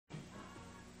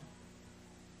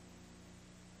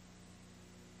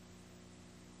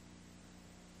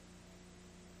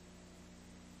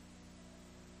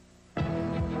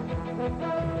Junior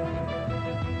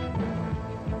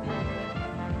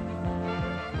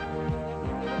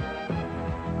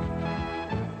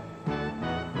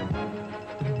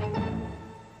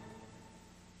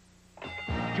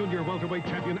welterweight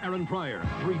champion Aaron Pryor,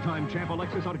 three-time champ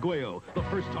Alexis Arguello. The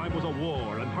first time was a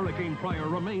war, and Hurricane Pryor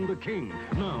remained the king.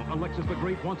 Now, Alexis the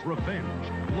Great wants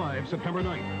revenge. Live September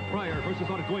 9th, Pryor versus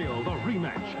Arguello, the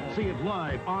rematch. See it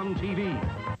live on TV.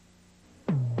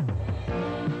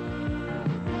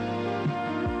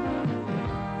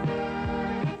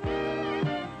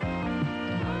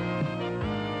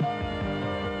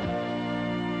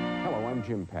 Hello, I'm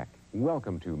Jim Peck.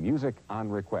 Welcome to Music on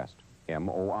Request,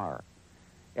 MOR.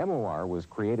 MOR was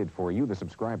created for you, the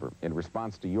subscriber, in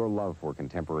response to your love for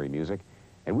contemporary music,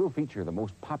 and we'll feature the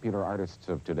most popular artists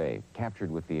of today, captured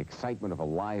with the excitement of a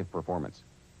live performance.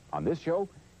 On this show,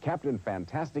 Captain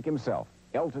Fantastic himself,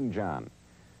 Elton John.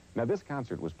 Now, this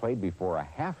concert was played before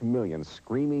 500,000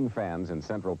 screaming fans in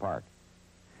Central Park.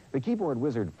 The keyboard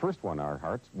wizard first won our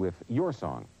hearts with Your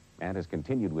Song, and has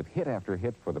continued with hit after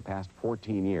hit for the past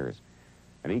 14 years.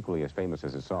 And equally as famous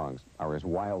as his songs are his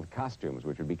wild costumes,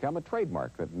 which have become a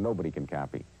trademark that nobody can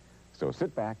copy. So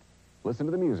sit back, listen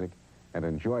to the music, and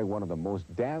enjoy one of the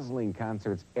most dazzling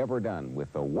concerts ever done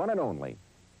with the one and only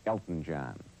Elton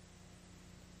John.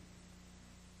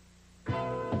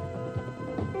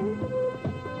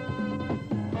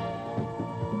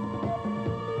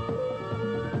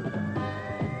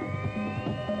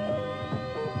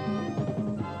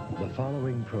 The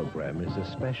following program is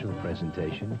a special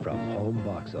presentation from Home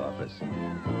Box Office.